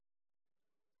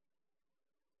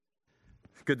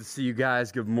Good to see you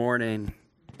guys. Good morning.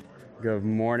 Good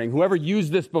morning. Whoever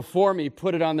used this before me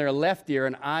put it on their left ear,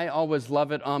 and I always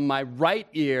love it on my right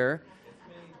ear.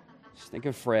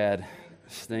 Stinking Fred.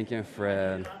 Stinking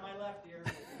Fred.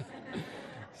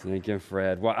 Stinking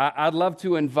Fred. Well, I'd love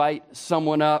to invite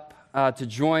someone up to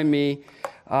join me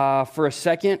for a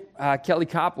second. Kelly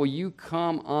Kopp, will you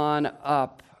come on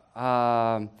up?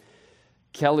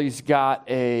 Kelly's got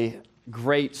a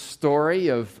great story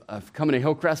of coming to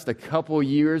Hillcrest a couple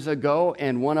years ago,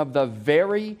 and one of the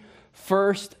very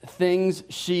first things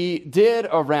she did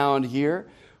around here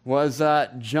was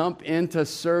jump into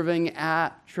serving at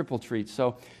Triple Treat.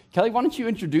 So, Kelly, why don't you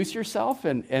introduce yourself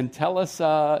and tell us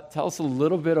a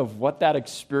little bit of what that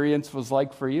experience was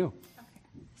like for you?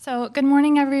 So, good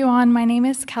morning, everyone. My name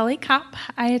is Kelly Kopp.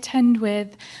 I attend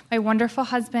with my wonderful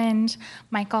husband,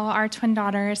 Michael, our twin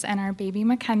daughters, and our baby,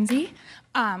 Mackenzie.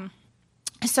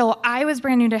 So I was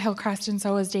brand new to Hillcrest, and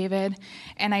so was David,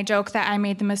 and I joke that I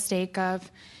made the mistake of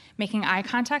making eye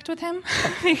contact with him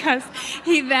because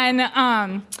he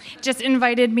then just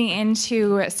invited me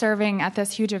into serving at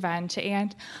this huge event.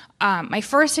 And my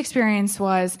first experience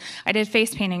was I did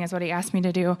face painting is what he asked me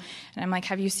to do. And I'm like,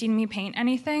 have you seen me paint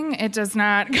anything? It does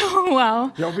not go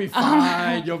well. You'll be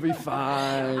fine. You'll be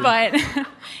fine. But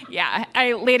yeah,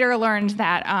 I later learned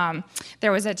that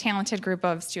there was a talented group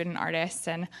of student artists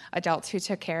and adults who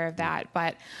took care of that.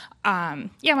 But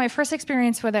yeah, my first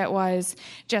experience with it was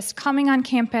just coming on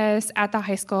campus at the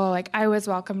high school. Like, I was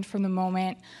welcomed from the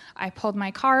moment I pulled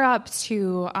my car up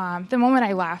to the moment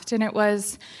I left, and it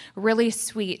was really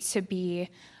sweet to be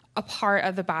a part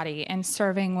of the body and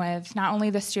serving with not only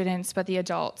the students but the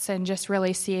adults, and just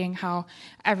really seeing how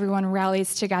everyone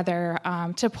rallies together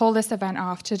to pull this event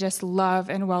off to just love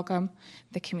and welcome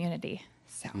the community.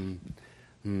 So.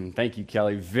 Thank you,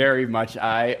 Kelly, very much.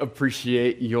 I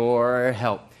appreciate your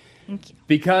help. Thank you.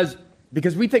 Because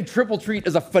we think Triple Treat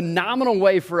is a phenomenal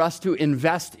way for us to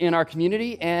invest in our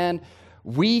community, and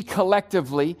we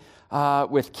collectively,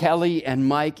 with Kelly and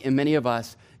Mike and many of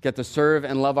us, get to serve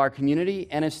and love our community,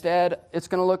 and instead, it's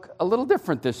going to look a little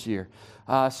different this year.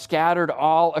 Scattered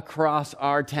all across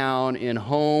our town in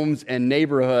homes and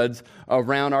neighborhoods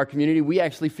around our community, we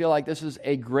actually feel like this is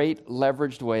a great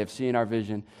leveraged way of seeing our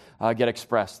vision get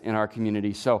expressed in our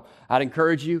community. So I'd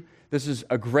encourage you, this is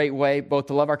a great way both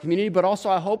to love our community, but also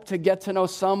I hope to get to know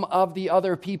some of the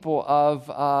other people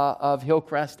of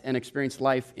Hillcrest and experience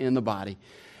life in the body.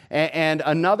 And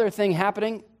another thing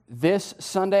happening this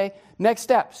Sunday, Next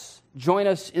Steps. Join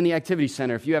us in the Activity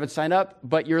Center. If you haven't signed up,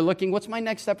 but you're looking, what's my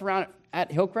next step around at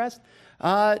Hillcrest?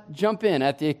 Jump in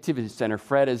at the Activity Center.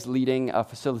 Fred is leading,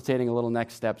 facilitating a little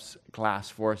Next Steps class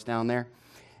for us down there.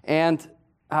 And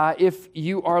if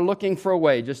you are looking for a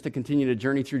way just to continue to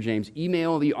journey through James,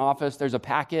 email the office. There's a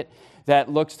packet that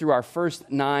looks through our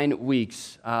first 9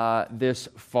 weeks this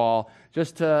fall,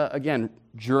 just to, again,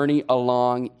 journey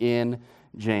along in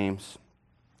James.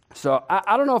 So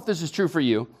I don't know if this is true for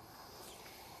you.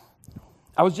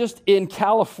 I was just in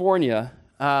California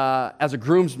as a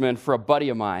groomsman for a buddy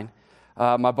of mine,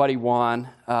 my buddy Juan.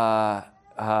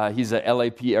 He's a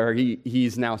LAP, or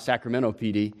he's now Sacramento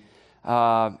PD.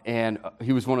 And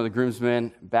he was one of the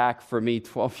groomsmen back for me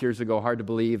 12 years ago, hard to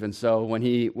believe. And so when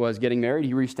he was getting married,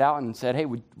 he reached out and said, hey,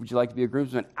 would you like to be a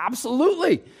groomsman?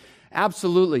 Absolutely.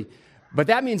 Absolutely. But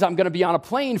that means I'm going to be on a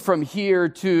plane from here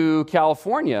to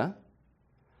California.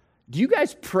 Do you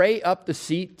guys pray up the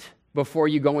seat before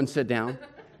you go and sit down?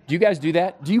 Do you guys do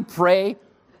that? Do you pray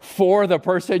for the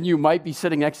person you might be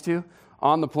sitting next to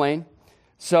on the plane?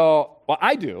 So, well,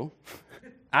 I do.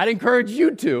 I'd encourage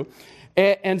you to.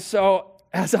 And so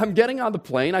as I'm getting on the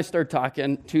plane, I start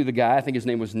talking to the guy, I think his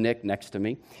name was Nick, next to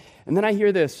me. And then I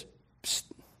hear this, psst,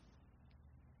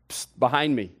 psst,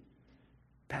 behind me,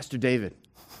 Pastor David.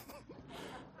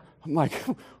 I'm like,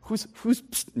 who's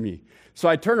psst me? So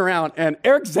I turn around, and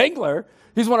Eric Zengler,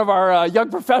 he's one of our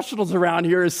young professionals around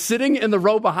here, is sitting in the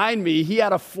row behind me. He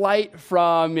had a flight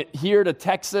from here to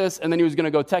Texas, and then he was going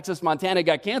to go Texas, Montana,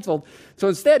 got canceled. So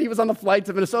instead, he was on the flight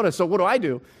to Minnesota. So what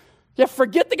do? Yeah,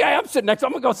 forget the guy I'm sitting next to.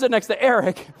 I'm going to go sit next to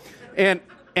Eric. And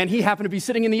he happened to be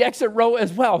sitting in the exit row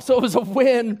as well. So it was a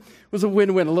win. It was a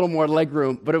win-win, a little more leg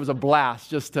room, but it was a blast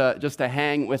just to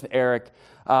hang with Eric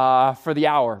for the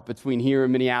hour between here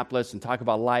and Minneapolis and talk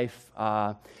about life.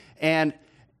 And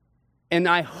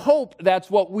I hope that's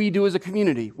what we do as a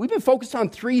community. We've been focused on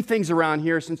 3 things around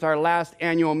here since our last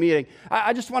annual meeting.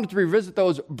 I just wanted to revisit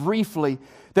those briefly.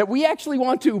 That we actually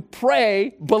want to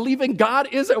pray, believing God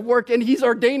is at work and He's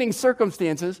ordaining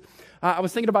circumstances. I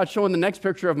was thinking about showing the next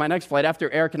picture of my next flight. After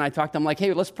Eric and I talked, I'm like,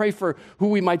 hey, let's pray for who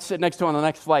we might sit next to on the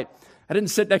next flight. I didn't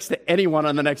sit next to anyone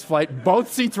on the next flight.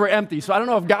 Both seats were empty. So I don't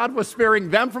know if God was sparing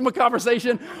them from a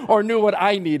conversation or knew what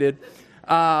I needed.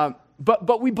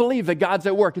 But we believe that God's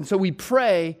at work. And so we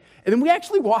pray, and then we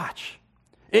actually watch.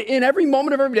 In every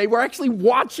moment of every day, we're actually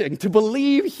watching to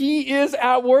believe He is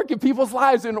at work in people's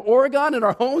lives in Oregon, in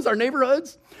our homes, our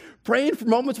neighborhoods, praying for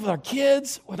moments with our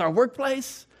kids, with our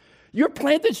workplace. You're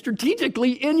planted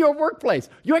strategically in your workplace.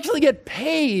 You actually get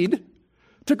paid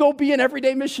to go be an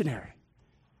everyday missionary.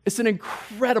 It's an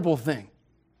incredible thing.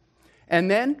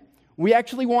 And then we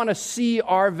actually want to see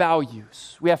our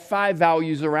values. We have 5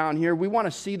 values around here. We want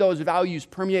to see those values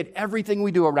permeate everything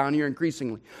we do around here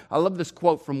increasingly. I love this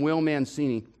quote from Will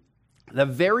Mancini. The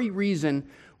very reason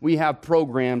we have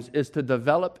programs is to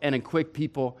develop and equip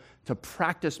people to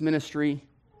practice ministry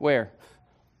where?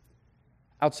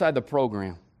 Outside the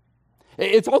program.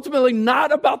 It's ultimately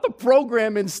not about the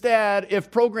program. Instead,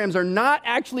 if programs are not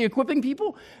actually equipping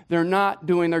people, they're not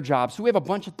doing their job. So we have a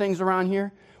bunch of things around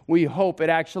here. We hope it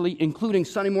actually, including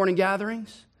Sunday morning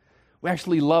gatherings, we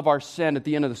actually love our send at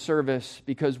the end of the service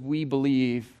because we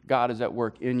believe God is at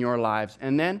work in your lives.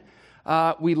 And then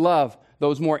we love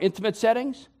those more intimate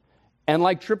settings. And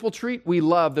like Triple Treat, we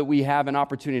love that we have an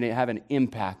opportunity to have an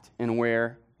impact in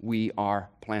where we are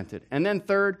planted. And then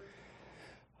third,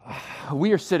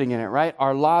 we are sitting in it, right?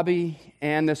 Our lobby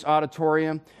and this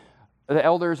auditorium. The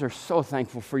elders are so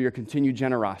thankful for your continued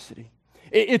generosity.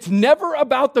 It's never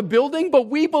about the building, but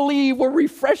we believe we're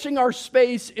refreshing our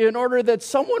space in order that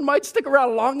someone might stick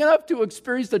around long enough to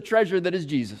experience the treasure that is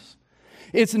Jesus.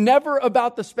 It's never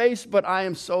about the space, but I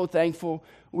am so thankful.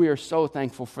 We are so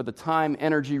thankful for the time,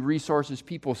 energy, resources,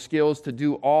 people, skills to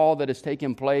do all that has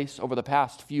taken place over the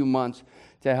past few months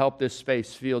to help this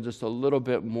space feel just a little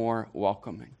bit more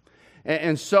welcoming.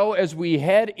 And so as we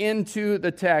head into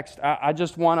the text, I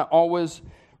just want to always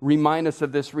remind us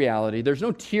of this reality. There's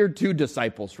no tier 2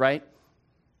 disciples, right?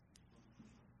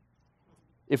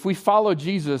 If we follow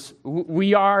Jesus,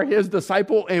 we are His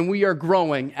disciple, and we are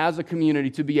growing as a community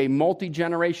to be a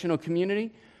multi-generational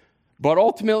community, but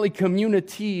ultimately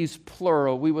communities,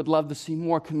 plural. We would love to see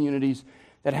more communities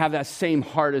that have that same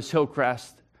heart as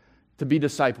Hillcrest, to be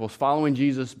disciples, following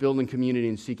Jesus, building community,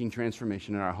 and seeking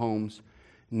transformation in our homes,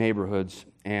 neighborhoods,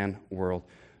 and world.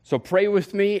 So pray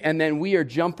with me, and then we are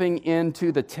jumping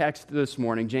into the text this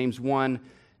morning, James 1,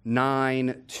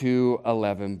 9 to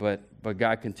 11. But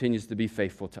God continues to be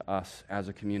faithful to us as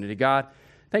a community. God,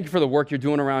 thank you for the work you're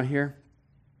doing around here.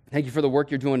 Thank you for the work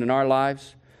you're doing in our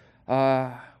lives.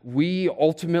 We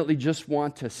ultimately just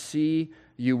want to see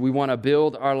you. We want to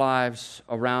build our lives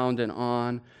around and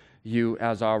on you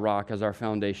as our rock, as our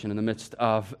foundation in the midst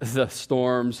of the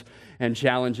storms and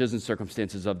challenges and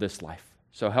circumstances of this life.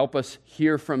 So help us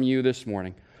hear from you this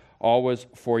morning. Always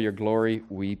for your glory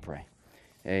we pray.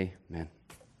 Amen.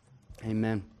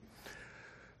 Amen.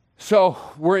 So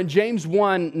we're in James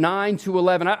 1, 9 to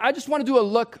 11. I just want to do a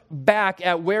look back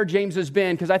at where James has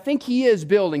been, because I think he is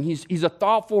building. He's a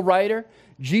thoughtful writer.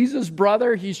 Jesus'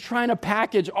 brother, he's trying to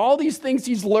package all these things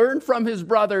he's learned from his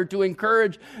brother to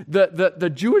encourage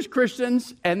the Jewish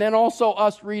Christians and then also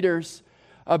us readers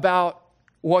about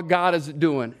what God is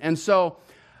doing. And so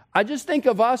I just think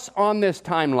of us on this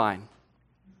timeline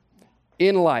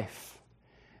in life.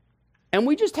 And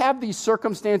we just have these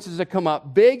circumstances that come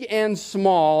up, big and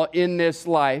small in this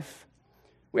life.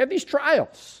 We have these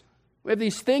trials. We have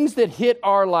these things that hit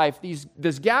our life,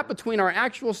 this gap between our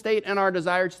actual state and our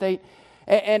desired state.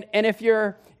 And if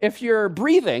you're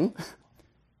breathing,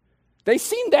 they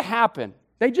seem to happen.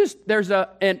 There's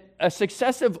a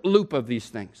successive loop of these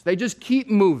things. They just keep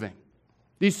moving.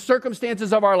 These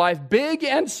circumstances of our life, big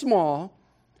and small,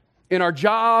 in our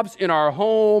jobs, in our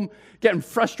home, getting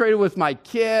frustrated with my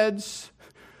kids,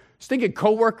 stinking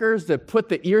coworkers that put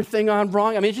the ear thing on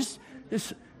wrong. I mean, just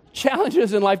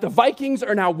challenges in life. The Vikings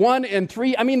are now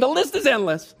 1-3. I mean, the list is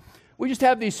endless. We just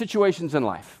have these situations in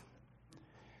life.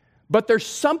 But there's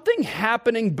something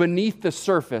happening beneath the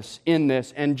surface in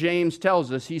this, and James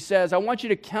tells us, he says, I want you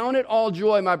to count it all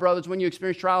joy, my brothers, when you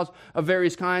experience trials of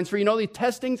various kinds, for you know the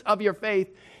testings of your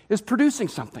faith is producing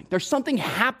something. There's something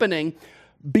happening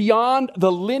beyond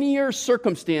the linear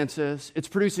circumstances. It's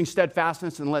producing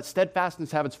steadfastness, and let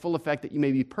steadfastness have its full effect, that you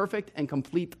may be perfect and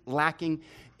complete, lacking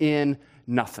in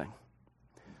nothing.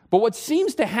 But what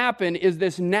seems to happen is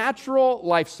this natural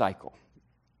life cycle.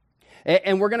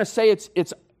 And we're going to say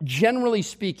it's generally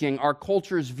speaking, our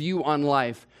culture's view on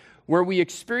life, where we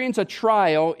experience a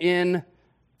trial in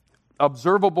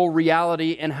observable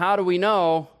reality, and how do we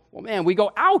know? Well, man, we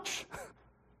go, ouch,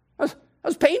 that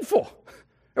was painful.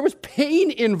 There was pain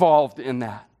involved in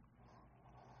that.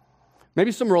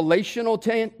 Maybe some relational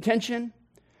tension,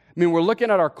 I mean, we're looking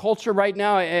at our culture right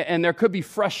now, and there could be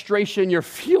frustration. You're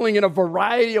feeling in a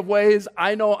variety of ways.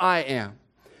 I know I am.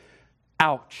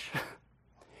 Ouch.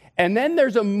 And then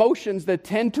there's emotions that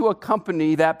tend to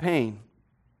accompany that pain.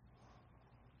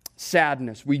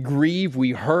 Sadness. We grieve,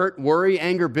 we hurt, worry,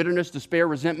 anger, bitterness, despair,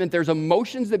 resentment. There's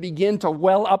emotions that begin to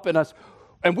well up in us,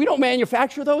 and we don't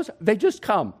manufacture those. They just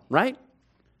come, right?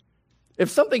 If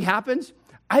something happens,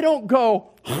 I don't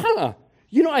go,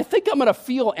 I think I'm going to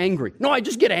feel angry. No, I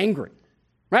just get angry,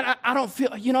 right? I don't feel,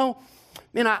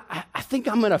 I think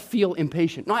I'm going to feel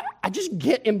impatient. No, I just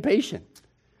get impatient.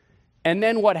 And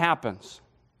then what happens?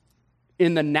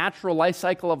 In the natural life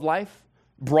cycle of life,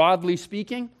 broadly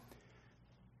speaking,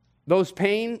 those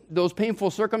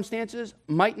painful circumstances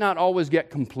might not always get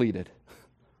completed.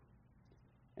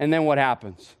 And then what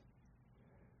happens?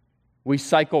 We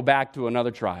cycle back to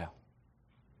another trial.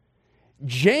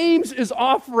 James is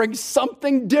offering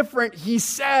something different. He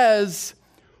says,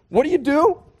 what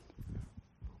do?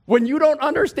 When you don't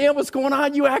understand what's going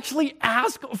on, you actually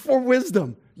ask for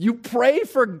wisdom. You pray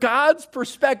for God's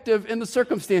perspective in the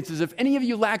circumstances. If any of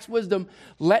you lacks wisdom,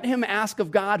 let him ask of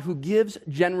God, who gives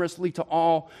generously to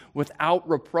all without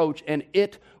reproach, and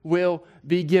it will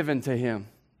be given to him.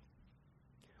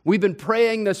 We've been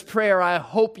praying this prayer. I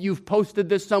hope you've posted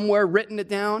this somewhere, written it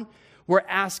down. We're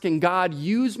asking God,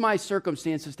 use my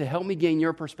circumstances to help me gain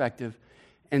your perspective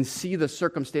and see the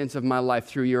circumstance of my life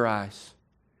through your eyes.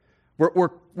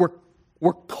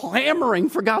 We're clamoring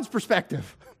for God's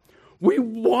perspective. We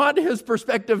want his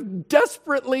perspective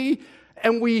desperately,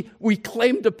 and we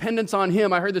claim dependence on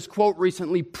him. I heard this quote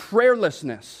recently: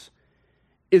 prayerlessness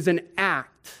is an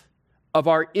act of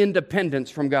our independence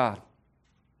from God.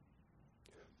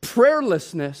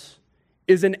 Prayerlessness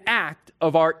is an act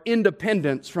of our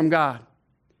independence from God.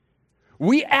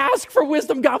 We ask for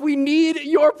wisdom. God, we need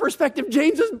your perspective.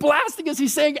 James is blasting us.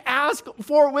 He's saying, ask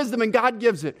for wisdom, and God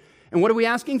gives it. And what are we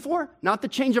asking for? Not the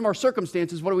change of our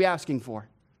circumstances. What are we asking for?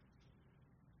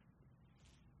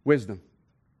 Wisdom.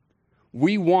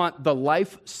 We want the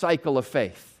life cycle of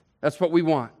faith. That's what we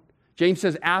want. James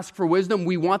says, ask for wisdom.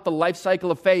 We want the life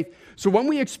cycle of faith. So when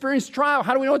we experience trial,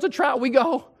 how do we know it's a trial? We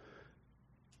go,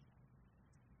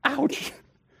 ouch.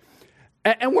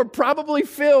 And we're probably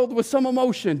filled with some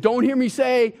emotion. Don't hear me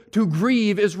say to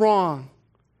grieve is wrong.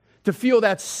 To feel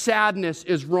that sadness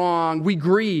is wrong. We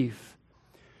grieve.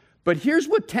 But here's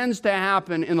what tends to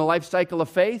happen in the life cycle of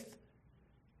faith.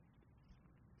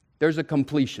 There's a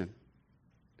completion.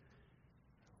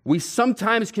 We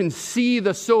sometimes can see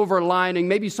the silver lining.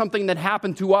 Maybe something that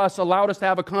happened to us allowed us to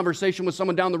have a conversation with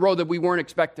someone down the road that we weren't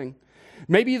expecting.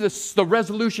 Maybe the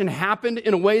resolution happened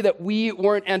in a way that we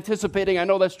weren't anticipating. I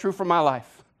know that's true for my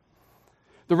life.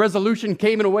 The resolution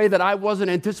came in a way that I wasn't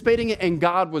anticipating it, and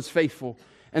God was faithful.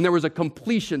 And there was a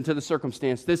completion to the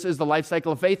circumstance. This is the life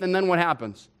cycle of faith. And then what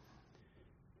happens?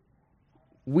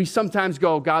 We sometimes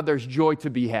go, God, there's joy to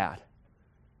be had,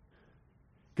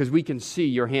 because we can see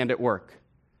your hand at work.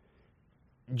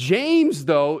 James,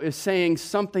 though, is saying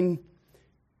something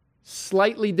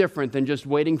slightly different than just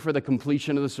waiting for the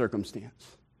completion of the circumstance.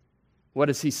 What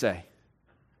does he say?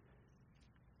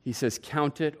 He says,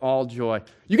 count it all joy.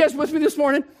 You guys with me this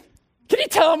morning? Can you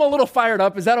tell I'm a little fired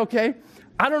up? Is that okay?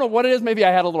 I don't know what it is. Maybe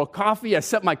I had a little coffee. I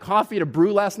set my coffee to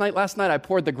brew last night. Last night I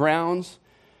poured the grounds,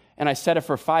 and I set it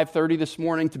for 5:30 this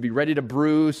morning to be ready to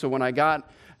brew. So when I got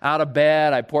out of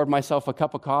bed, I poured myself a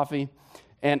cup of coffee.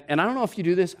 And I don't know if you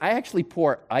do this. I actually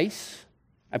pour ice.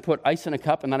 I put ice in a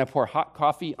cup, and then I pour hot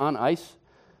coffee on ice.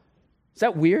 Is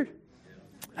that weird?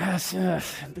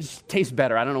 It just tastes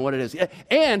better. I don't know what it is.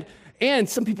 And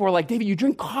some people are like, David, you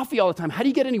drink coffee all the time. How do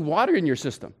you get any water in your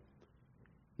system?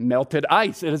 Melted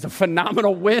ice. It is a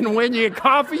phenomenal win-win. You get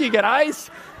coffee, you get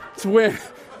ice. It's win.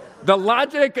 The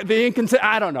logic, the inconsistent,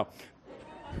 I don't know.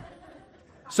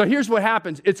 So here's what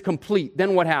happens. It's complete.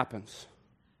 Then what happens?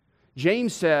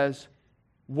 James says,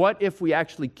 what if we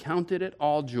actually counted it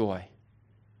all joy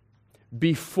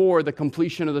before the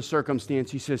completion of the circumstance?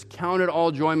 He says, count it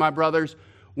all joy, my brothers,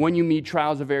 when you meet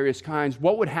trials of various kinds.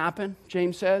 What would happen,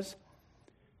 James says,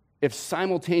 if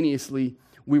simultaneously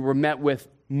we were met with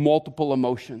multiple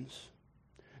emotions?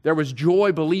 There was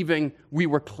joy believing we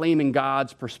were claiming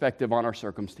God's perspective on our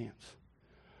circumstance.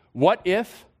 What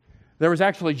if there was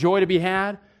actually joy to be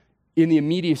had in the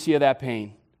immediacy of that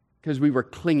pain because we were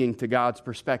clinging to God's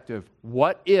perspective?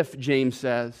 What if, James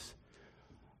says,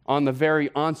 on the very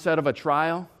onset of a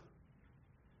trial,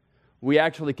 we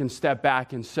actually can step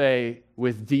back and say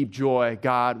with deep joy,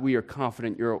 God, we are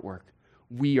confident you're at work.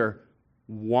 We are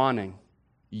wanting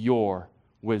your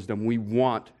wisdom. We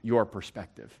want your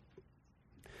perspective.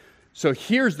 So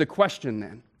here's the question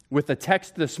then. with the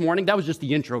text this morning. That was just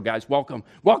the intro, guys. Welcome.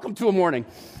 Welcome to a morning.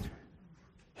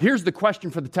 Here's the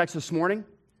question for the text this morning.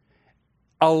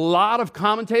 A lot of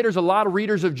commentators, a lot of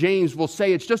readers of James will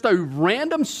say it's just a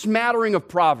random smattering of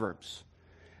Proverbs.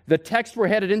 The text we're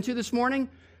headed into this morning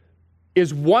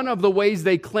is one of the ways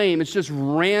they claim it's just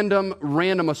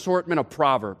random assortment of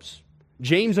Proverbs.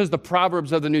 James is the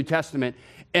Proverbs of the New Testament.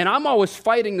 And I'm always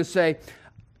fighting to say,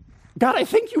 God, I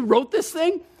think you wrote this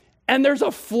thing, and there's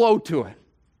a flow to it.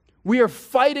 We are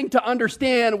fighting to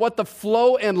understand what the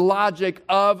flow and logic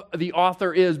of the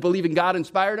author is, believing God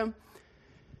inspired him.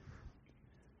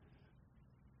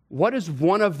 What is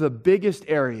one of the biggest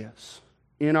areas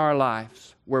in our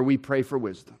lives where we pray for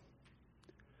wisdom?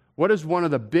 What is one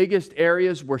of the biggest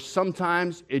areas where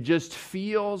sometimes it just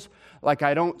feels like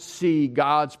I don't see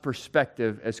God's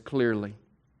perspective as clearly?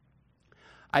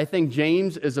 I think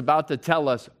James is about to tell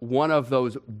us one of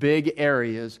those big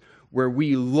areas where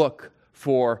we look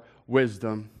for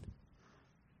wisdom.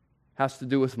 Has to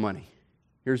do with money.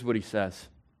 Here's what he says.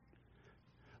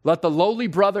 Let the lowly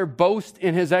brother boast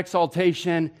in his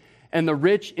exaltation and the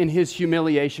rich in his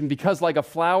humiliation, because like a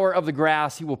flower of the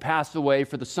grass he will pass away,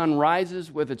 for the sun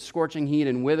rises with its scorching heat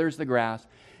and withers the grass.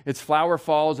 Its flower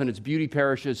falls and its beauty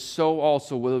perishes, so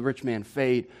also will a rich man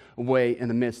fade away in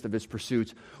the midst of his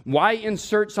pursuits. Why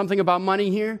insert something about money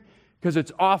here? Because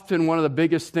it's often one of the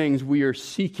biggest things we are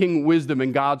seeking wisdom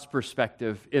in God's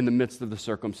perspective in the midst of the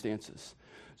circumstances.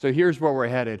 So here's where we're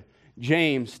headed.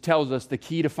 James tells us the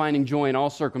key to finding joy in all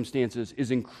circumstances is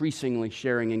increasingly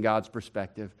sharing in God's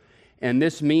perspective. And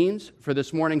this means, for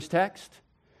this morning's text,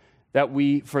 that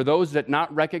we, for those that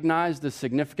not recognize the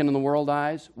significant in the world's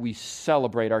eyes, we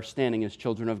celebrate our standing as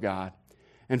children of God.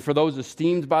 And for those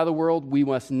esteemed by the world, we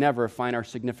must never find our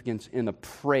significance in the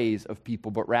praise of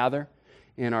people, but rather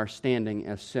in our standing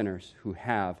as sinners who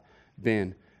have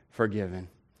been forgiven.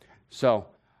 So,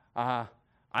 I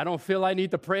don't feel I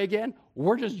need to pray again.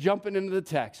 We're just jumping into the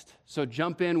text. So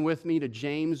jump in with me to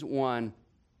James 1,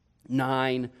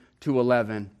 9 to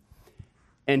 11.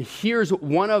 And here's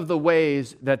one of the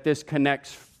ways that this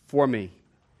connects for me.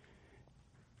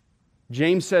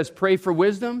 James says, pray for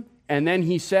wisdom. And then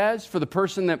he says, for the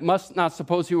person that must not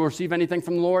suppose he will receive anything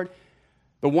from the Lord,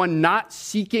 the one not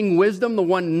seeking wisdom, the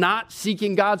one not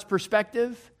seeking God's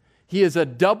perspective, he is a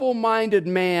double-minded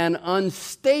man,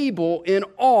 unstable in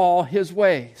all his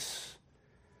ways.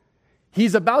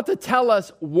 He's about to tell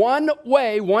us one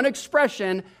way, one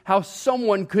expression, how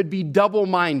someone could be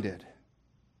double-minded.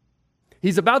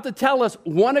 He's about to tell us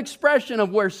one expression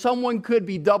of where someone could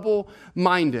be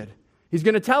double-minded. He's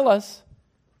going to tell us,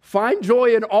 find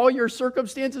joy in all your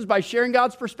circumstances by sharing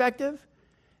God's perspective.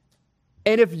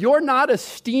 And if you're not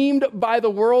esteemed by the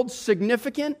world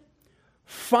significant,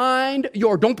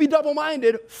 don't be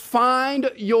double-minded, find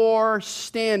your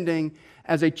standing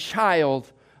as a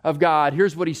child of God.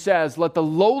 Here's what he says, let the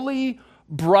lowly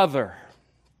brother.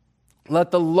 Who's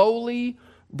a lowly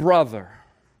brother?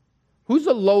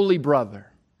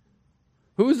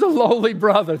 Who's a lowly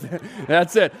brother?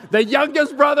 That's it. The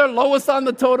youngest brother, lowest on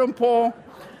the totem pole.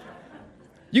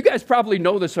 You guys probably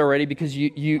know this already because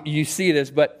you see this,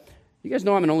 but you guys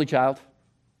know I'm an only child.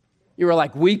 You were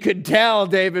like, we could tell,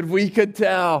 David, we could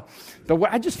tell.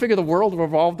 I just figured the world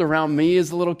revolved around me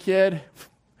as a little kid.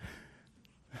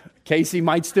 Casey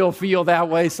might still feel that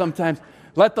way sometimes.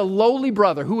 Let the lowly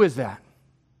brother, who is that?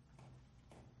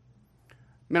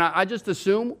 I mean, I just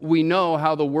assume we know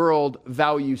how the world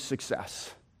values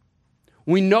success.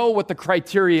 We know what the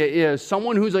criteria is.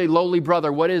 Someone who's a lowly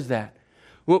brother, what is that?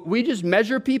 Well, we just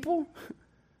measure people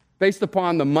based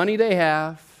upon the money they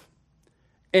have,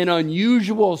 an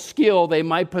unusual skill they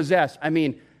might possess. I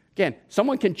mean, again,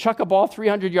 someone can chuck a ball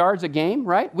 300 yards a game,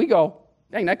 right? We go,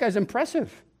 dang, that guy's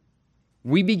impressive.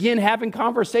 We begin having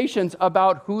conversations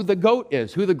about who the GOAT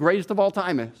is, who the greatest of all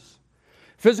time is.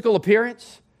 Physical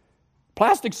appearance,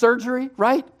 plastic surgery,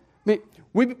 right? I mean,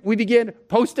 we begin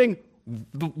posting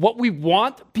what we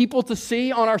want people to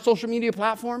see on our social media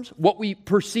platforms, what we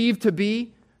perceive to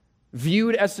be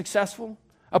viewed as successful,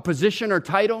 a position or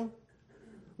title,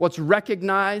 what's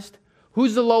recognized.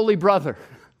 Who's the lowly brother?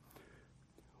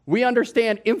 We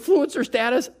understand influencer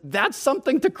status, that's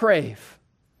something to crave.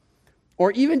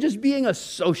 Or even just being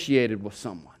associated with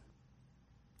someone.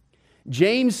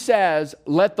 James says,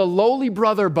 let the lowly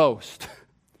brother boast.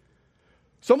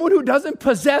 Someone who doesn't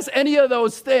possess any of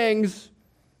those things,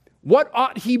 what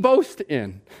ought he boast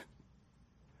in?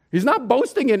 He's not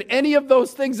boasting in any of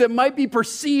those things that might be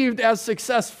perceived as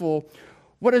successful.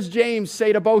 What does James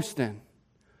say to boast in?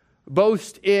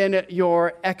 Boast in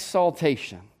your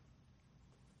exaltation.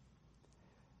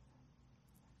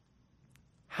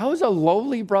 How is a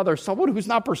lowly brother, someone who's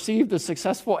not perceived as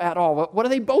successful at all, what are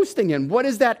they boasting in? What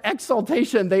is that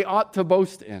exaltation they ought to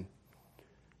boast in?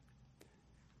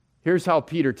 Here's how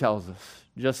Peter tells us,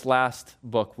 just last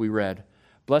book we read.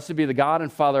 Blessed be the God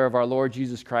and Father of our Lord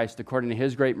Jesus Christ. According to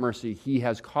his great mercy, he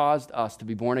has caused us to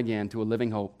be born again to a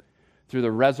living hope through the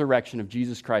resurrection of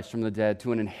Jesus Christ from the dead,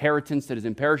 to an inheritance that is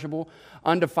imperishable,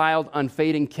 undefiled,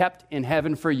 unfading, kept in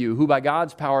heaven for you, who by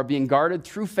God's power being guarded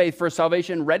through faith for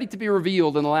salvation, ready to be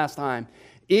revealed in the last time.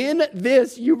 In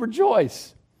this you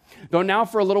rejoice. Though now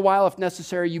for a little while, if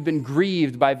necessary, you've been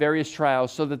grieved by various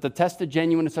trials, so that the tested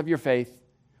genuineness of your faith,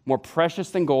 more precious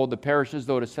than gold that perishes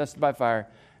though it is tested by fire,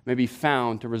 may be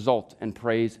found to result in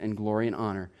praise and glory and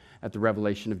honor at the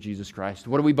revelation of Jesus Christ.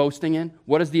 What are we boasting in?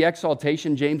 What is the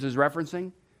exaltation James is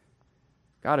referencing?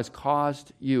 God has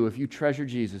caused you, if you treasure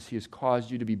Jesus, he has caused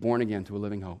you to be born again to a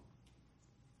living hope.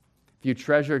 If you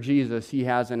treasure Jesus, he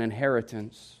has an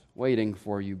inheritance waiting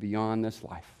for you beyond this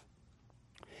life.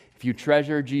 If you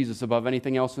treasure Jesus above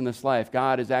anything else in this life,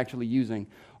 God is actually using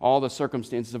all the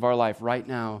circumstances of our life right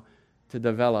now to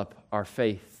develop our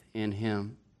faith in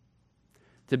him.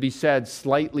 To be said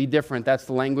slightly different, that's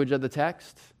the language of the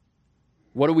text.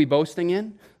 What are we boasting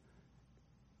in?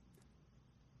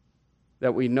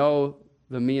 That we know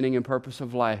the meaning and purpose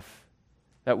of life,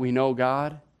 that we know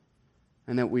God,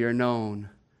 and that we are known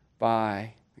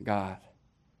by God.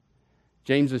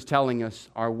 James is telling us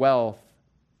our wealth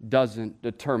doesn't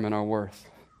determine our worth.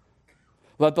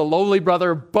 Let the lowly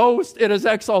brother boast in his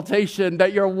exaltation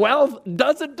that your wealth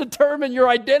doesn't determine your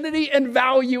identity and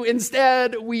value.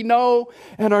 Instead, we know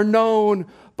and are known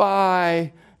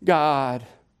by God.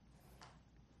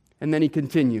 And then he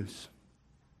continues.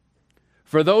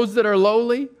 For those that are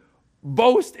lowly,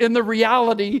 boast in the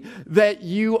reality that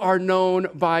you are known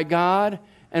by God.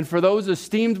 And for those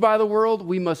esteemed by the world,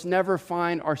 we must never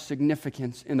find our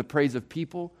significance in the praise of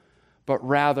people, but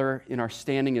rather in our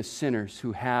standing as sinners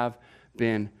who have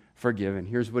been forgiven.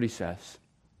 Here's what he says.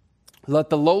 Let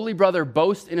the lowly brother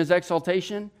boast in his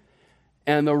exaltation,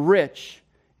 and the rich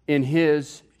in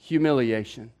his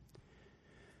humiliation.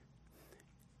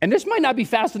 And this might not be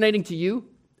fascinating to you.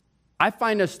 I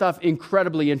find this stuff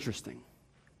incredibly interesting.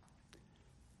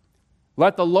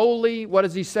 Let the lowly, what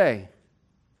does he say?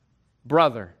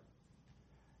 Brother.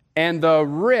 And the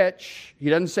rich, he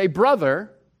doesn't say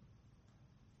brother,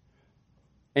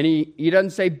 and he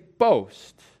doesn't say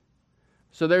boast.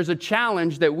 So there's a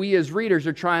challenge that we as readers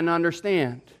are trying to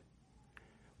understand.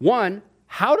 One,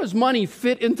 how does money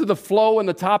fit into the flow and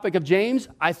the topic of James?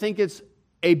 I think it's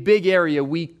a big area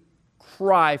we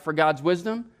cry for God's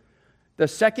wisdom. The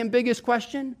second biggest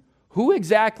question, who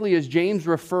exactly is James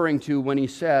referring to when he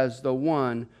says the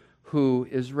one who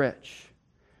is rich?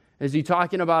 Is he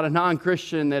talking about a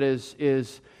non-Christian that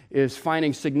is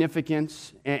finding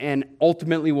significance and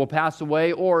ultimately will pass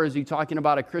away? Or is he talking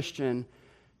about a Christian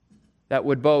that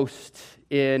would boast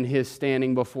in his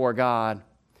standing before God?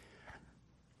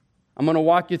 I'm going to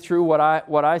walk you through what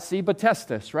I see, but test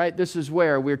this, right? This is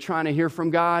where we're trying to hear from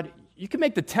God. You can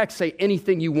make the text say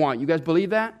anything you want. You guys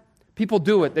believe that? People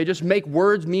do it. They just make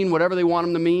words mean whatever they want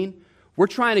them to mean. We're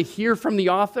trying to hear from the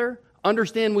author,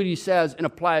 understand what he says, and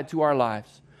apply it to our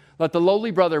lives. Let the lowly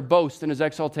brother boast in his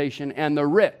exaltation, and the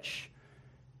rich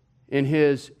in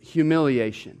his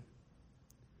humiliation.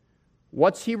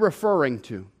 What's he referring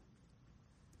to?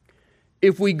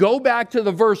 If we go back to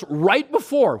the verse right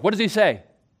before, what does he say?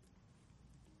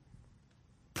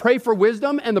 Pray for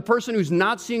wisdom, and the person who's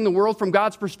not seeing the world from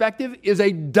God's perspective is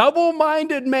a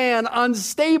double-minded man,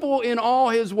 unstable in all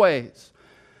his ways.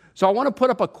 So I want to put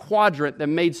up a quadrant that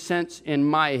made sense in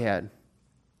my head.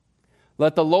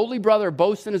 Let the lowly brother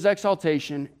boast in his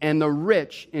exaltation, and the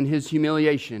rich in his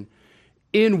humiliation.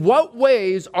 In what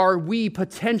ways are we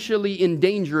potentially in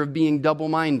danger of being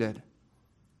double-minded?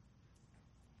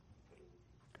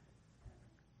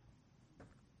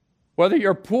 Whether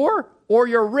you're poor or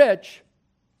you're rich,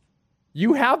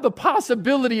 you have the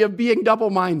possibility of being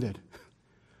double-minded.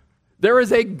 There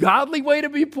is a godly way to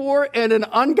be poor and an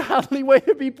ungodly way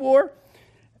to be poor.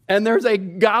 And there's a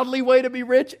godly way to be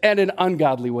rich and an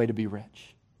ungodly way to be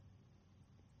rich.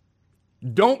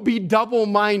 Don't be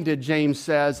double-minded, James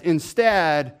says.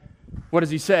 Instead, what does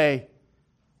he say?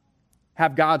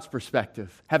 Have God's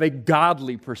perspective. Have a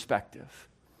godly perspective.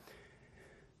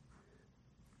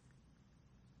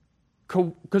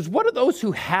 Because what do those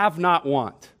who have not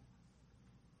want?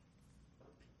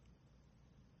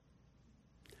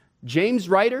 James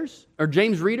writers, or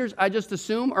James readers, I just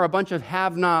assume, are a bunch of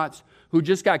have-nots who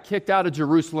just got kicked out of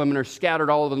Jerusalem and are scattered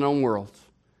all over the known world.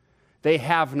 They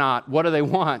have not. What do they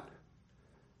want?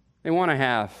 They want to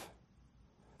have.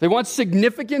 They want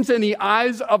significance in the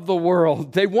eyes of the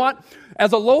world. They want,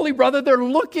 as a lowly brother, they're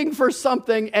looking for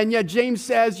something, and yet James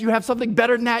says, you have something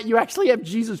better than that. You actually have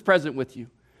Jesus present with you.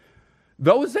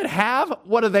 Those that have,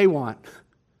 what do they want?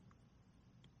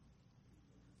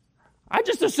 I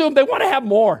just assume they want to have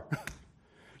more.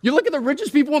 You look at the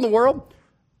richest people in the world,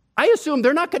 I assume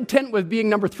they're not content with being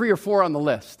number 3 or 4 on the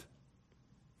list.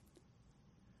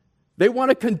 They want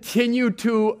to continue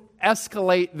to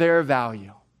escalate their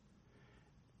value.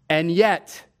 And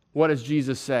yet, what does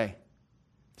Jesus say?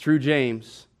 Through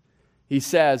James, he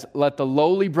says, let the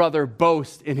lowly brother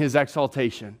boast in his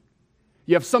exaltation.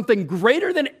 You have something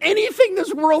greater than anything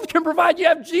this world can provide. You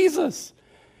have Jesus.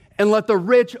 And let the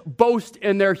rich boast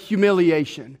in their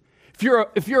humiliation.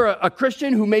 If you're a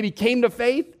Christian who maybe came to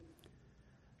faith,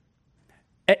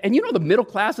 and you know the middle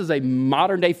class is a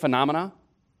modern day phenomena.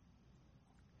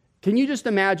 Can you just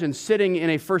imagine sitting in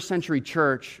a first century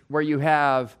church where you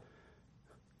have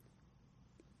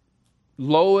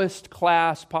lowest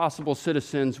class possible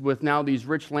citizens with now these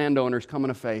rich landowners coming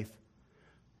to faith?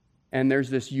 And there's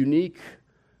this unique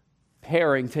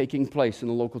pairing taking place in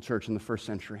the local church in the first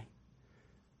century.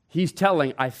 He's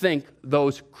telling, I think,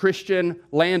 those Christian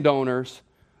landowners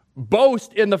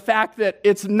boast in the fact that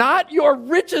it's not your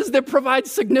riches that provide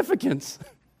significance.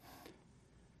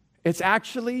 It's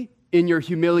actually in your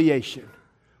humiliation.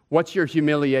 What's your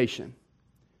humiliation?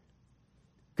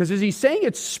 Because is he saying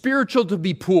it's spiritual to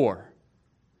be poor?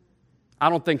 I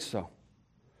don't think so.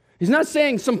 He's not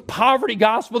saying some poverty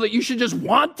gospel that you should just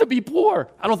want to be poor.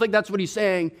 I don't think that's what he's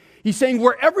saying. He's saying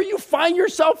wherever you find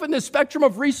yourself in this spectrum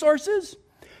of resources,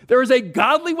 there is a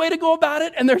godly way to go about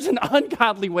it, and there's an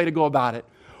ungodly way to go about it.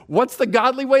 What's the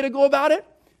godly way to go about it?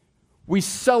 We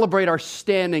celebrate our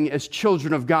standing as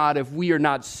children of God if we are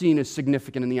not seen as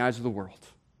significant in the eyes of the world.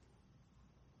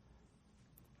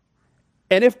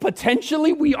 And if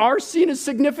potentially we are seen as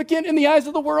significant in the eyes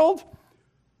of the world,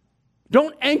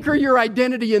 don't anchor your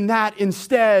identity in that.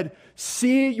 Instead,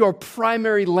 see your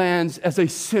primary lens as a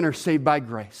sinner saved by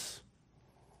grace.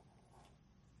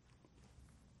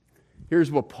 Here's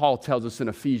what Paul tells us in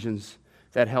Ephesians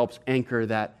that helps anchor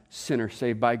that sinner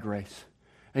saved by grace.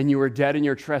 And you were dead in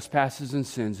your trespasses and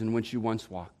sins in which you once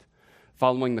walked,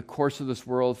 following the course of this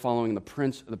world, following the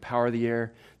prince of the power of the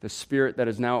air, the spirit that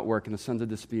is now at work in the sons of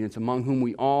disobedience, among whom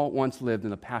we all once lived in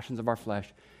the passions of our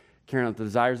flesh, carrying out the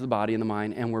desires of the body and the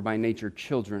mind, and were by nature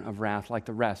children of wrath like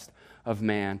the rest of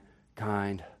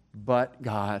mankind. But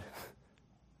God.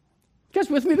 You guys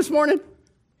with me this morning?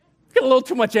 I got a little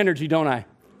too much energy, don't I?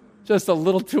 Just a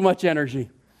little too much energy.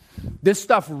 This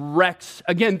stuff wrecks.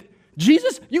 Again,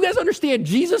 Jesus, you guys understand,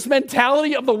 Jesus'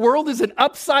 mentality of the world is an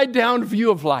upside down view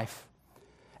of life.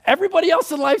 Everybody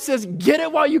else in life says, get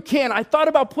it while you can. I thought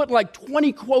about putting like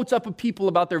 20 quotes up of people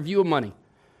about their view of money.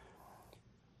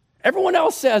 Everyone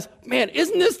else says, man,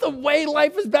 isn't this the way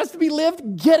life is best to be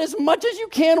lived? Get as much as you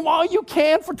can while you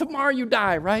can, for tomorrow you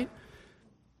die, right?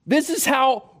 This is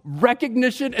how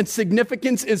recognition and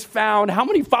significance is found. How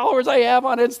many followers I have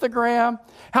on Instagram,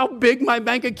 how big my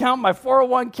bank account, my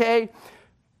 401k.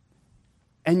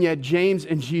 And yet James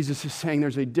and Jesus is saying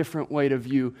there's a different way to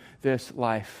view this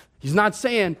life. He's not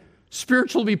saying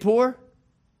spiritual to be poor.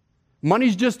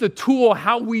 Money's just a tool.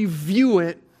 How we view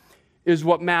it is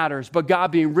what matters. But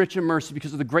God, being rich in mercy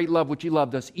because of the great love which he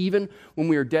loved us, even when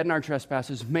we were dead in our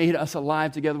trespasses, made us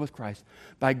alive together with Christ.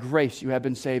 By grace you have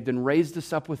been saved, and raised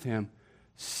us up with him,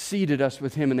 seated us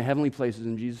with him in the heavenly places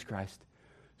in Jesus Christ,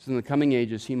 so in the coming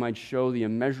ages he might show the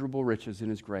immeasurable riches in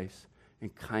his grace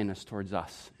and kindness towards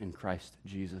us in Christ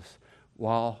Jesus.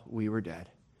 While we were dead,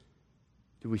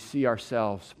 do we see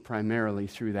ourselves primarily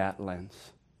through that lens?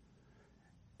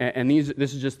 And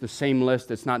this is just the same list.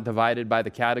 It's not divided by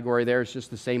the category there. It's just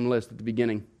the same list at the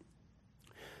beginning.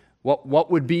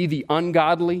 What would be the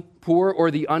ungodly poor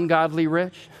or the ungodly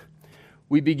rich?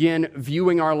 We begin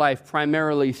viewing our life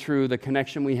primarily through the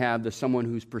connection we have to someone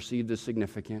who's perceived as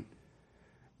significant.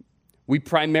 We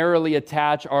primarily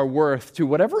attach our worth to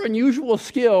whatever unusual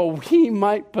skill we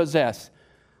might possess.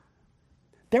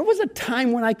 There was a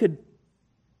time when I could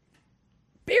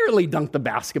barely dunk the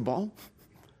basketball.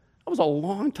 That was a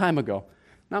long time ago.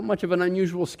 Not much of an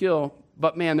unusual skill,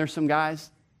 but man, there's some guys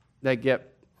that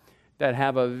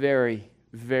have a very,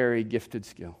 very gifted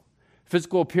skill.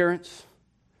 Physical appearance,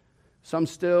 some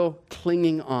still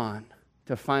clinging on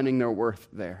to finding their worth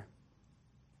there.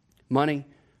 Money,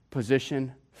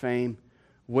 position, fame.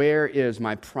 Where is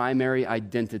my primary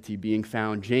identity being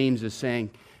found? James is saying,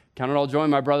 count it all joy,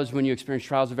 my brothers, when you experience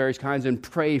trials of various kinds, and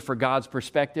pray for God's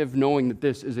perspective, knowing that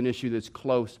this is an issue that's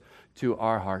close to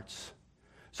our hearts.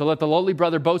 So let the lowly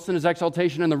brother boast in his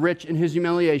exaltation and the rich in his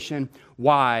humiliation.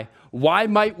 Why? Why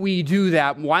might we do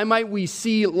that? Why might we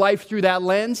see life through that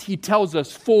lens? He tells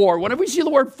us for. Whenever we see the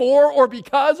word for or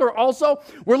because or also,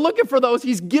 we're looking for those.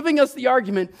 He's giving us the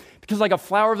argument because like a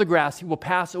flower of the grass, he will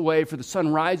pass away, for the sun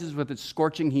rises with its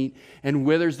scorching heat and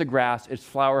withers the grass, its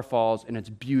flower falls, and its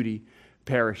beauty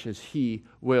perishes. He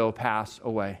will pass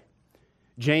away.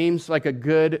 James, like a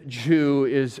good Jew,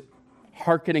 is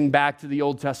hearkening back to the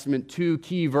Old Testament, two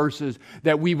key verses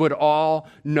that we would all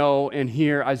know and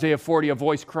hear. Isaiah 40, a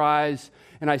voice cries,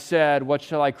 and I said, what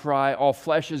shall I cry? All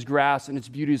flesh is grass, and its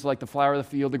beauty is like the flower of the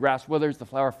field. The grass withers, the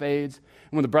flower fades.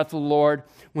 And when the breath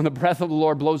of the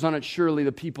Lord blows on it, surely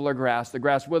the people are grass. The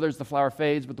grass withers, the flower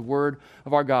fades, but the word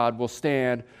of our God will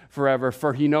stand forever.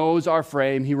 For he knows our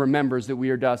frame, he remembers that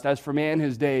we are dust. As for man,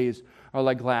 his days are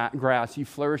like grass. He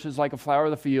flourishes like a flower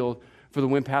of the field, for the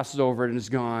wind passes over it and is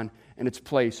gone, and its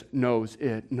place knows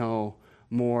it no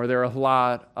more. There are a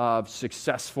lot of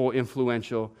successful,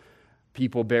 influential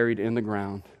people buried in the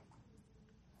ground.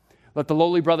 Let the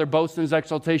lowly brother boast in his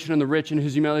exaltation and the rich in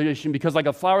his humiliation, because like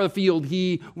a flower of the field,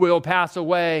 he will pass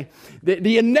away.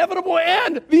 The inevitable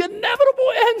end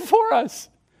for us.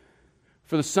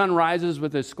 For the sun rises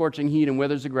with its scorching heat and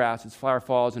withers the grass, its flower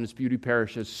falls and its beauty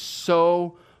perishes.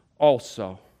 So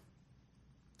also,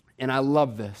 and I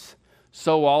love this,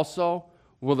 so also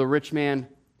will the rich man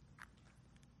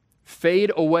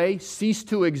fade away, cease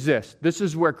to exist. This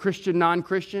is where Christian,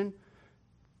 non-Christian,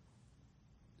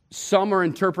 some are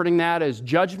interpreting that as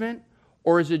judgment,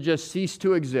 or is it just cease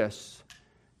to exist?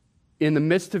 In the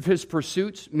midst of his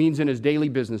pursuits means in his daily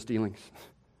business dealings.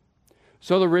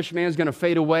 So the rich man is going to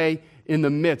fade away in the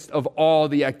midst of all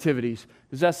the activities.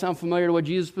 Does that sound familiar to what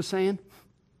Jesus was saying?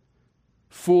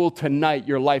 Fool, tonight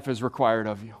your life is required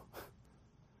of you.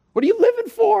 What are you living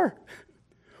for?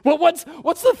 Well, what's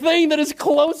the thing that is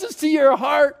closest to your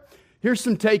heart? Here's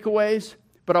some takeaways,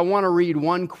 but I want to read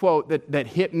one quote that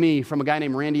hit me from a guy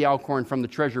named Randy Alcorn from the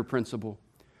Treasure Principle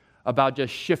about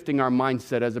just shifting our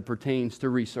mindset as it pertains to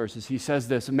resources. He says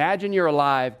this: imagine you're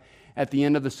alive at the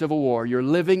end of the Civil War. You're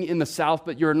living in the South,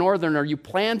 but you're a Northerner. You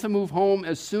plan to move home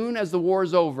as soon as the war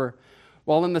is over.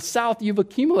 While in the South, you've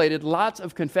accumulated lots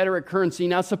of Confederate currency.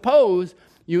 Now suppose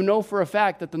you know for a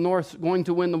fact that the North's going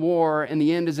to win the war and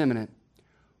the end is imminent.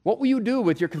 What will you do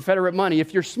with your Confederate money?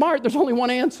 If you're smart, there's only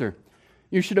one answer.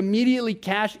 You should immediately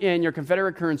cash in your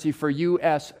Confederate currency for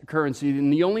U.S. currency in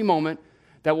the only moment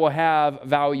that will have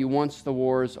value once the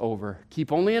war is over.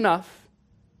 Keep only enough.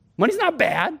 Money's not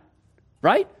bad,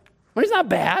 right? Money's not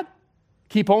bad.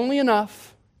 Keep only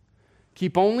enough.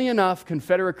 Keep only enough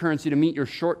Confederate currency to meet your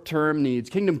short-term needs.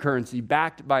 Kingdom currency,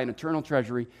 backed by an eternal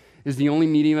treasury, is the only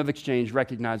medium of exchange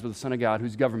recognized by the Son of God,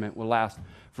 whose government will last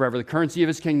forever. The currency of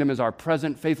his kingdom is our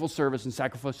present faithful service and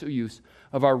sacrificial use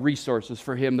of our resources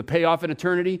for him. The payoff in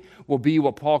eternity will be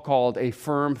what Paul called a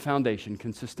firm foundation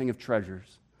consisting of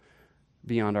treasures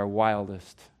beyond our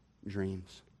wildest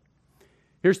dreams.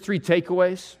 Here's 3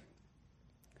 takeaways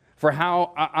for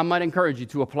how I might encourage you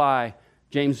to apply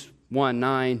James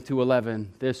 1:9-11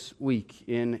 this week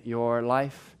in your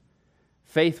life.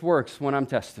 Faith works when I'm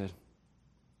tested.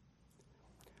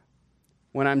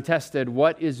 When I'm tested,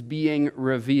 what is being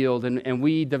revealed? And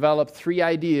we developed 3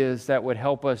 ideas that would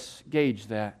help us gauge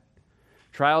that.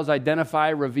 Trials identify,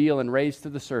 reveal, and raise to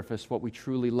the surface what we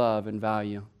truly love and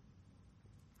value.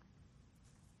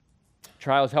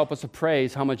 Trials help us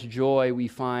appraise how much joy we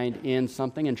find in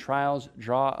something, and trials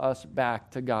draw us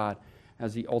back to God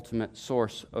as the ultimate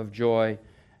source of joy.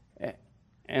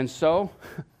 And so,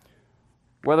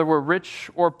 whether we're rich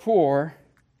or poor,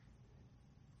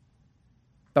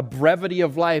 the brevity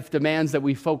of life demands that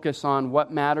we focus on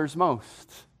what matters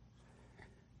most.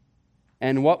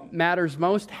 And what matters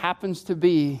most happens to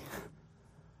be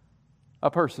a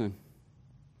person.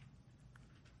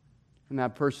 And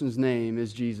that person's name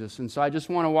is Jesus. And so I just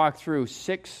want to walk through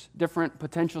 6 different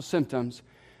potential symptoms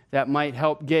that might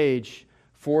help gauge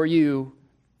for you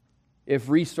if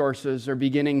resources are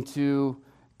beginning to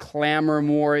clamor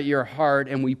more at your heart,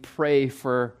 and we pray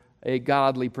for a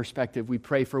godly perspective. We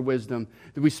pray for wisdom.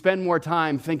 Do we spend more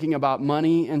time thinking about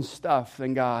money and stuff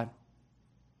than God?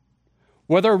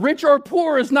 Whether rich or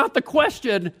poor is not the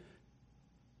question.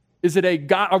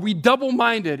 Are we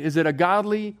double-minded? Is it a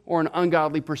godly or an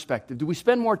ungodly perspective? Do we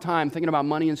spend more time thinking about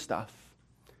money and stuff?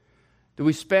 Do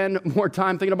we spend more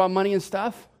time thinking about money and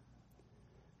stuff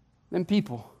than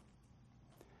people?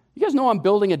 You guys know I'm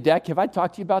building a deck. Have I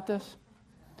talked to you about this?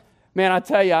 Man, I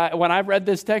tell you, when I read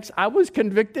this text, I was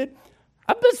convicted.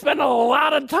 I've been spending a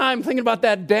lot of time thinking about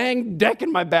that dang deck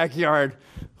in my backyard.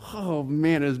 Oh,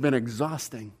 man, it has been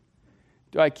exhausting.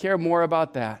 Do I care more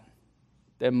about that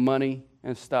than money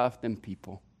and stuff than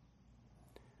people.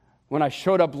 When I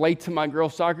showed up late to my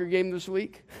girls' soccer game this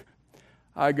week,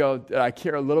 I go, I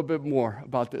care a little bit more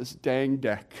about this dang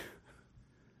deck.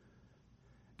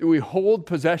 Do we hold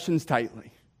possessions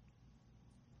tightly?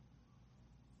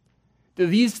 Do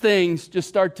these things just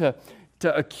start to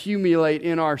accumulate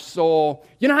in our soul?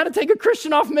 You know how to take a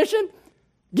Christian off mission?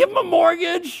 Give them a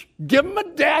mortgage, give them a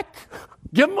deck,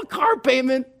 give them a car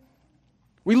payment.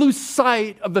 We lose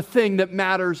sight of the thing that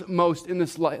matters most in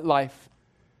this life.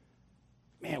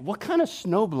 Man, what kind of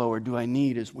snowblower do I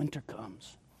need as winter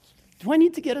comes? Do I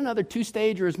need to get another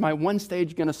 2-stage, or is my 1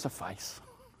 stage going to suffice?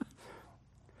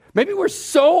 Maybe we're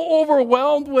so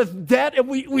overwhelmed with debt and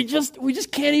we just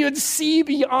can't even see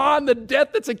beyond the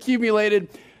debt that's accumulated.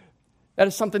 That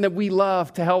is something that we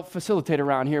love to help facilitate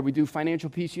around here. We do Financial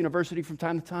Peace University from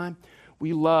time to time.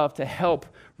 We love to help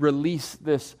release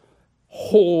this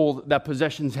hold that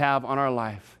possessions have on our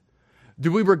life.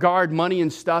 Do we regard money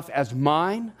and stuff as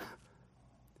mine?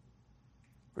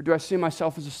 Or do I see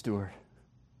myself as a steward?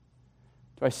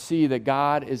 Do I see that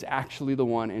God is actually the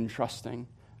one entrusting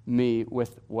me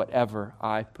with whatever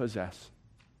I possess?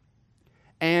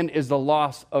 And is the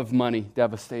loss of money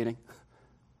devastating?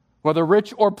 Whether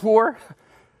rich or poor,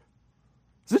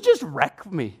 does it just wreck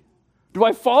me? Do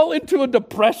I fall into a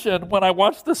depression when I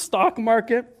watch the stock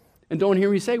market? And don't hear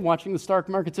me say watching the stock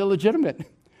market's illegitimate.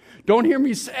 Don't hear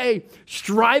me say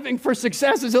striving for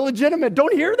success is illegitimate.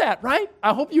 Don't hear that, right?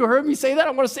 I hope you heard me say that.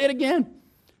 I want to say it again.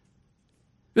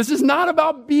 This is not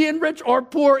about being rich or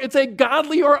poor. It's a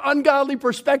godly or ungodly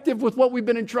perspective with what we've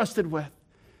been entrusted with.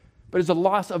 But is the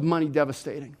loss of money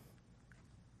devastating?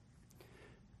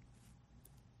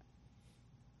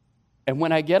 And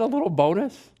when I get a little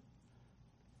bonus,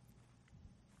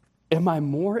 am I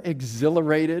more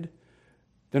exhilarated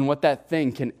than what that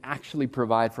thing can actually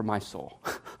provide for my soul?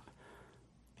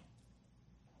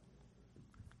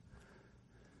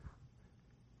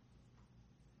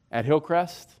 At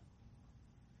Hillcrest,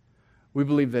 we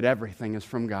believe that everything is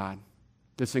from God.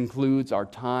 This includes our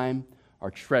time, our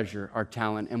treasure, our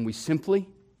talent, and we simply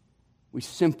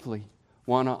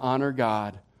want to honor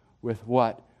God with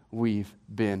what we've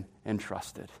been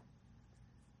entrusted.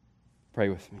 Pray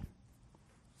with me.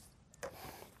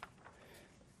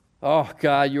 Oh,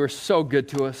 God, you are so good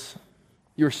to us.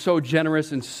 You're so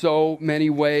generous in so many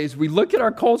ways. We look at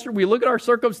our culture, we look at our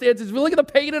circumstances, we look at the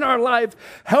pain in our life.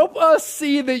 Help us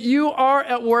see that you are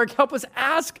at work. Help us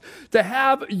ask to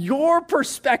have your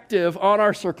perspective on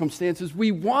our circumstances.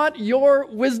 We want your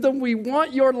wisdom. We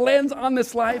want your lens on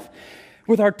this life.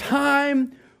 With our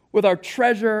time, with our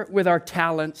treasure, with our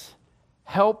talents,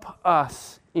 help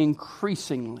us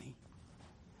increasingly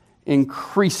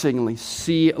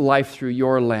see life through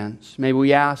your lens. May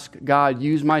we ask, God,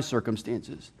 use my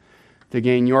circumstances to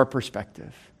gain your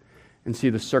perspective and see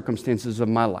the circumstances of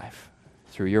my life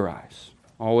through your eyes.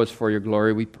 Always for your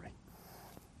glory we pray.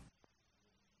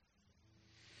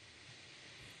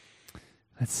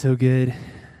 That's so good.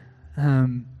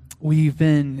 We've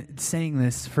been saying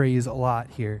this phrase a lot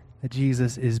here, that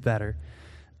Jesus is better.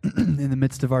 In the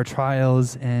midst of our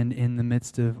trials and in the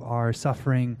midst of our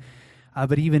suffering,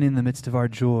 but even in the midst of our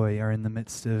joy or in the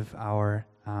midst of our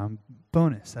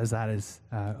bonus, as that is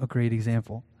a great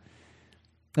example,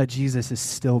 that Jesus is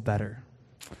still better.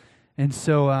 And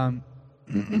so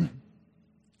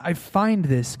I find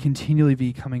this continually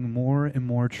becoming more and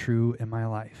more true in my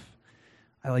life.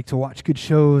 I like to watch good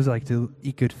shows, I like to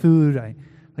eat good food, I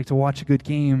like to watch a good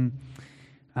game,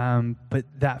 but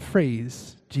that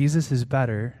phrase, Jesus is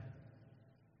better,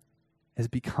 is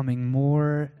becoming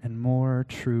more and more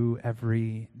true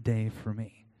every day for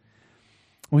me.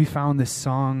 We found this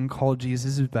song called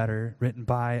Jesus is Better, written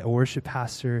by a worship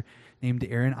pastor named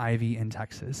Aaron Ivey in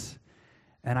Texas.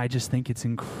 And I just think it's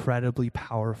incredibly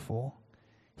powerful.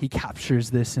 He captures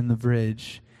this in the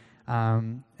bridge.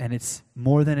 And it's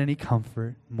more than any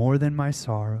comfort, more than my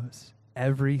sorrows,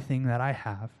 everything that I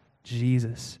have,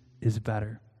 Jesus is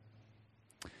better.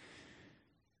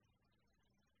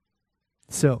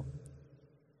 So,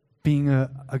 being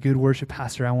a good worship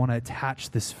pastor, I want to attach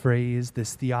this phrase,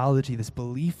 this theology, this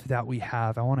belief that we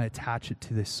have, I want to attach it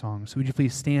to this song. So would you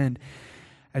please stand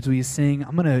as we sing?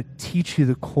 I'm going to teach you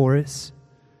the chorus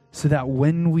so that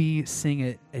when we sing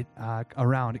it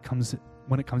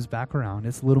when it comes back around,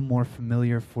 it's a little more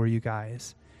familiar for you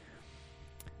guys.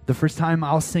 The first time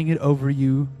I'll sing it over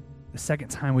you. The second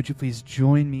time, would you please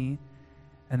join me?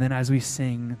 And then as we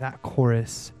sing that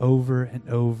chorus over and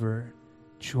over,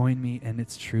 join me in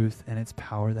its truth and its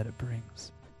power that it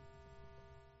brings.